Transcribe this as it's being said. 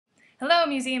Hello,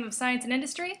 Museum of Science and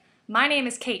Industry. My name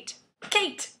is Kate.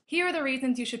 Kate! Here are the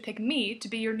reasons you should pick me to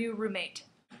be your new roommate.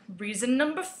 Reason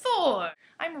number 4.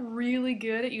 I'm really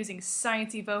good at using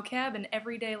sciencey vocab in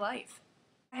everyday life.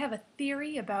 I have a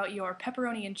theory about your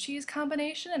pepperoni and cheese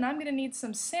combination, and I'm gonna need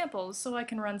some samples so I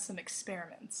can run some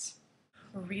experiments.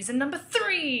 Reason number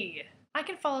 3. I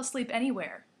can fall asleep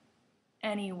anywhere.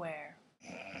 Anywhere.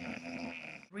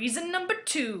 Reason number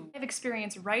 2. I have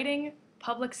experience writing,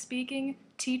 public speaking,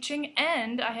 teaching,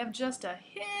 and I have just a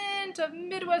hint of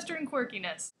Midwestern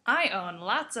quirkiness. I own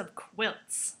lots of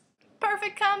quilts.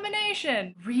 Perfect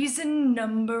combination! Reason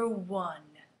number 1.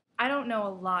 I don't know a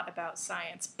lot about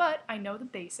science, but I know the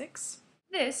basics.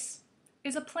 This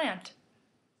is a plant.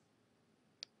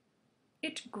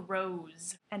 It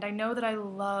grows. And I know that I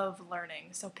love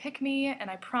learning, so pick me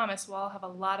and I promise we'll all have a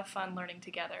lot of fun learning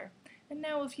together. And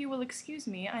now if you will excuse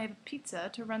me, I have a pizza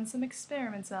to run some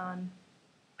experiments on.